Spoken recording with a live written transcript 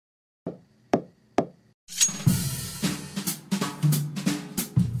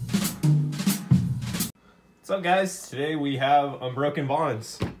What's up, guys? Today we have Unbroken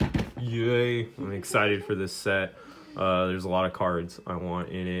Bonds. Yay! I'm excited for this set. There's a lot of cards I want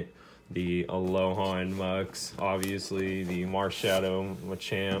in it. The Aloha and Mux, obviously. The Marshadow,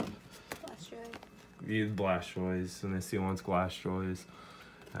 Machamp. The Blastoise, and Misty wants Blastoise.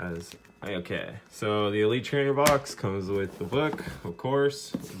 Okay, so the Elite Trainer box comes with the book, of course.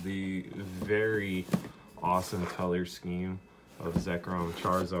 The very awesome color scheme of Zekrom,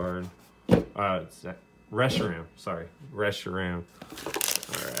 Charizard. Reshiram, sorry. Reshiram.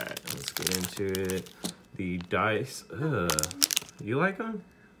 Alright, let's get into it. The dice. You like them?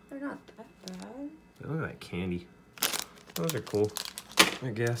 They're not that bad. They look like candy. Those are cool, I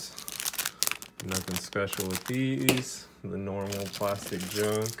guess. Nothing special with these. The normal plastic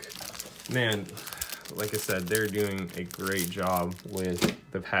junk. Man, like I said, they're doing a great job with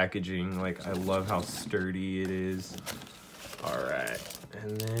the packaging. Like, I love how sturdy it is. Alright,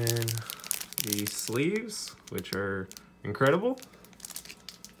 and then the sleeves, which are incredible.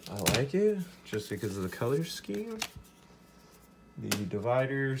 I like it, just because of the color scheme. The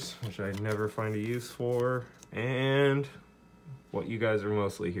dividers, which I never find a use for. And what you guys are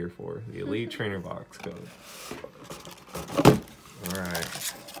mostly here for, the Elite Trainer box code.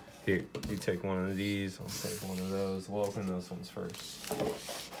 Alright, here, you take one of these, I'll take one of those. We'll open those ones first.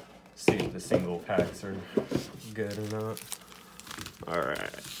 See if the single packs are good or not.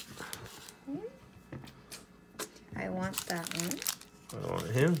 Alright. I want that one. I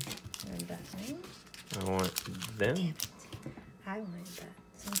want him. And that one. I want them. Damn it. I want that.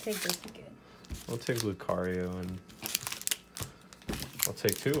 So I'll take this again. I'll take Lucario and I'll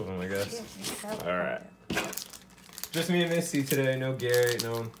take two of them, I guess. Alright. Just me and Misty today. No Garrett,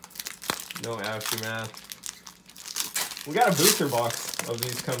 no Aftermath. We got a booster box of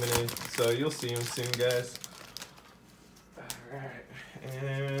these coming in, so you'll see them soon, guys. Alright.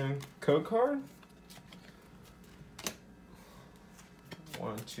 And code card.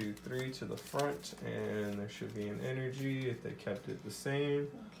 1, 2, 3 to the front, and there should be an energy if they kept it the same.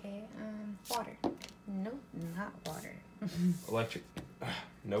 Okay, water. Nope, not water. Electric.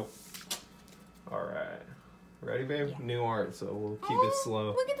 Nope. Alright. Ready, babe? Yeah. New art, so we'll keep it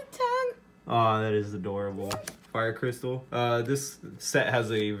slow. Look at the tongue. Oh, that is adorable. Fire Crystal. This set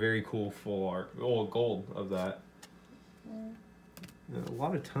has a very cool full art. Oh, gold of that. A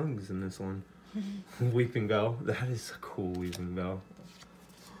lot of tongues in this one. Weeping Bell. That is a cool Weeping Bell.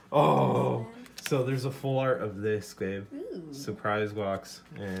 Oh, so there's a full art of this, babe. Ooh. Surprise box.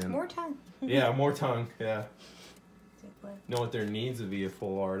 And More tongue. yeah, more tongue. Yeah. What? Know what there needs to be a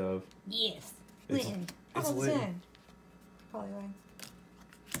full art of. Yes. It's Litten. Litten. Probably right.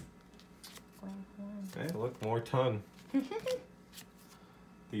 Hey, look, more tongue.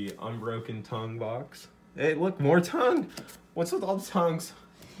 The Unbroken Tongue box. Hey, look, more tongue. What's with all the tongues?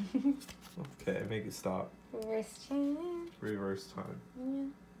 Okay, make it stop. Reverse time. Reverse time. Yeah.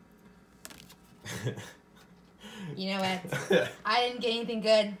 You know what? I didn't get anything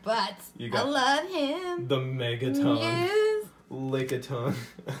good, but I love him. The Mega Tongue. Yes. Lick a tongue.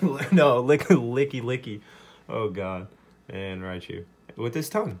 No, licky licky. Oh god. And Raichu. With his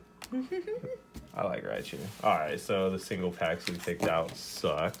tongue. I like Raichu. Alright, so the single packs we picked out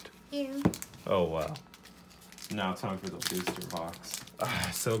sucked. Yeah. Oh wow. Now time for the booster box.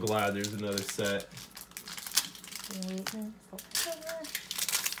 So glad there's another set.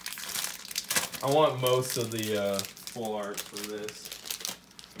 I want most of the full art for this.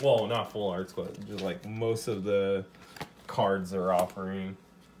 Well, not full arts, but just like most of the cards they're offering.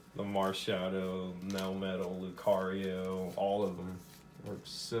 The Marshadow, Melmetal, Lucario, all of them are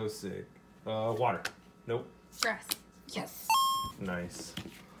so sick. Water. Nope. Grass. Yes. Nice.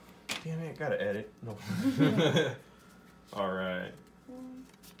 Damn it, gotta edit. No. Alright.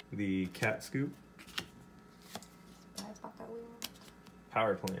 The Cat Scoop.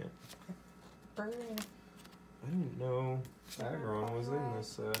 Power Plant. Burn. I didn't know Aggron was in this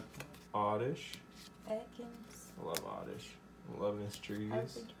set. Oddish. Ekans. I love Oddish. I love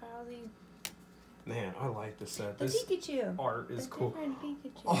Mischievous. Charlie. Man, I like this set. The This Pikachu. art is cool.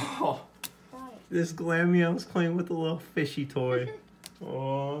 Pikachu. Oh, Got it. this Glameow was playing with a little fishy toy.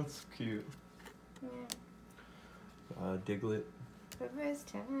 Oh, it's cute. Yeah. Diglett. Reverse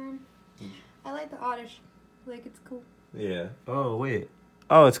time. I like the Oddish. Like, it's cool. Yeah. Oh, wait.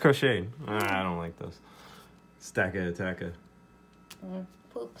 Oh, it's crocheting. I don't like those. Stacka Attacka.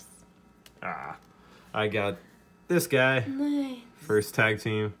 Poops. I got this guy. Nice. First tag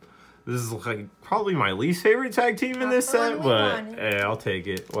team. This is like probably my least favorite tag team in this set, but hey, I'll take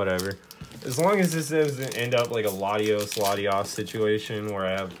it. Whatever. As long as this doesn't end up like a Latios situation where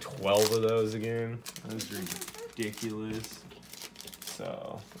I have 12 of those again. That's ridiculous.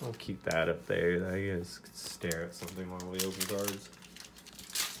 So I'll keep that up there. I guess could stare at something while we open cards.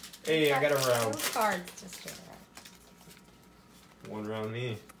 Hey, I got a round. 2 cards to stare at. 1 round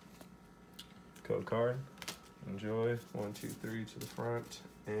me. Code card. Enjoy. 1, 2, 3 to the front.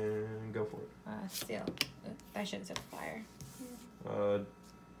 And go for it. Steel. I should have said fire.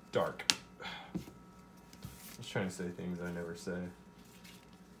 Dark. I was trying to say things I never say.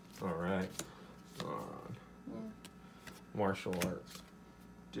 Alright. Yeah. Martial arts.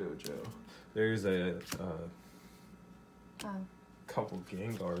 Dojo. There's a couple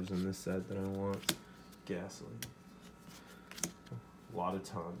Gengars in this set that I want. Gasoline. A lot of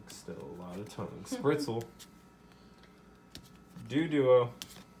tongue still. A lot of tongue. Spritzel. Duo.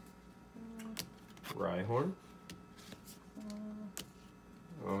 Rhyhorn.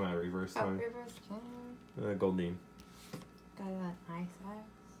 Oh, I'm at reverse time. Reverse time. Goldeen. Got that ice axe.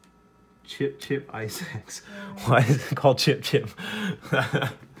 Chip Ice Axe. Yeah. Why is it called Chip?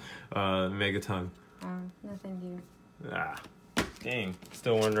 Megaton. Nothing new. Ah, dang.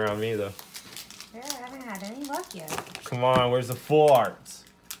 Still one around me though. Yeah, I haven't had any luck yet. Come on, where's the full arts?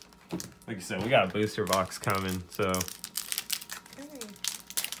 Like I said, we got a booster box coming, so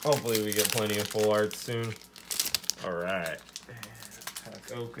hopefully we get plenty of full arts soon. All right.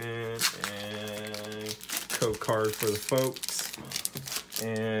 Pack open and code card for the folks.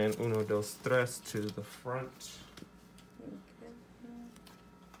 And uno, dos, tres to the front.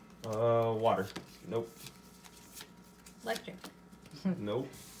 Water. Nope. Electric. Nope.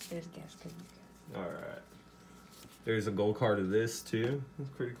 There's gas. Alright. There's a gold card of this too.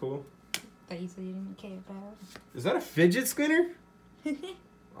 That's pretty cool. That you said you didn't care about. Is that a fidget spinner?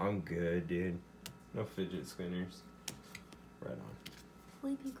 I'm good, dude. No fidget spinners. Right on.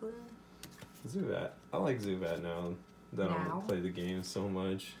 Sleepy glue. Zubat. I like Zubat now that I don't play the game so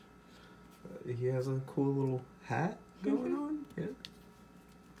much. He has a cool little hat going on. Yeah.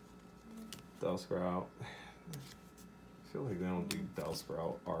 Bellsprout. I feel like they don't do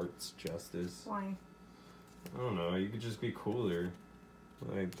Bellsprout arts justice. Why? I don't know. You could just be cooler.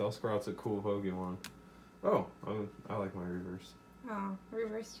 Like, Bellsprout's a cool Pokemon. Oh, I like my reverse. Oh,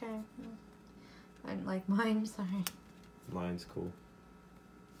 reverse time. I didn't like mine, sorry. Mine's cool.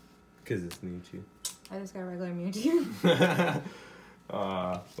 Because it's Mewtwo. I just got regular Mewtwo.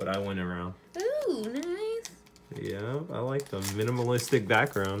 But I went around. Ooh, nice. Yeah, I like the minimalistic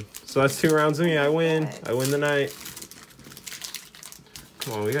background. So that's 2 rounds of me. I win. I win the night.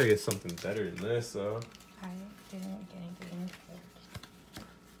 Come on, we gotta get something better than this, though. I didn't get anything.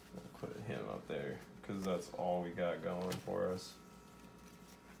 We'll put him up there, because that's all we got going for us.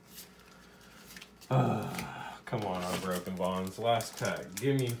 Come on, Unbroken Bonds. Last pack.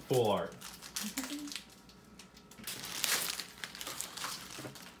 Give me full art.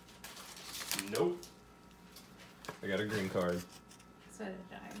 Nope. I got a green card. So did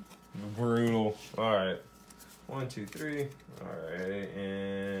I. Brutal. Alright. 1, 2, 3. Alright,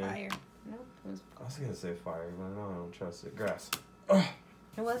 and... Fire. Nope. It was... I was gonna say fire, but no, I don't trust it. Grass.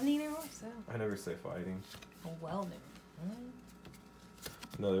 It wasn't either or, so... I never say fighting. Oh, well then.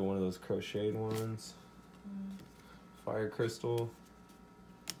 Another one of those crocheted ones. Fire Crystal.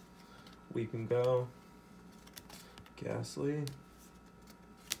 Weeping Bell. Ghastly.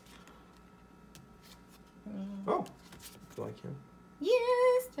 Oh! You like him?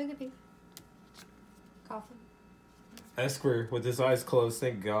 Yes! Took a peek. Coffin. Esquire with his eyes closed.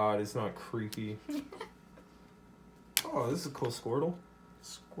 Thank God it's not creepy. Oh, this is a cool Squirtle.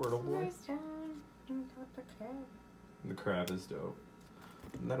 Squirtle boy. The crab. The crab is dope.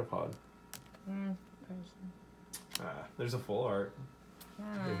 Metapod. There's a full art.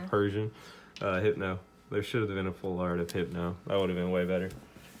 Persian. Hypno. There should have been a full art of Hypno. That would have been way better.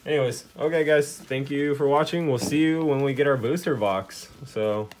 Anyways, okay guys, thank you for watching. We'll see you when we get our booster box.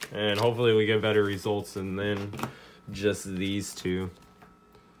 So, and hopefully we get better results than then just these two.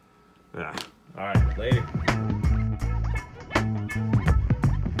 Alright, later.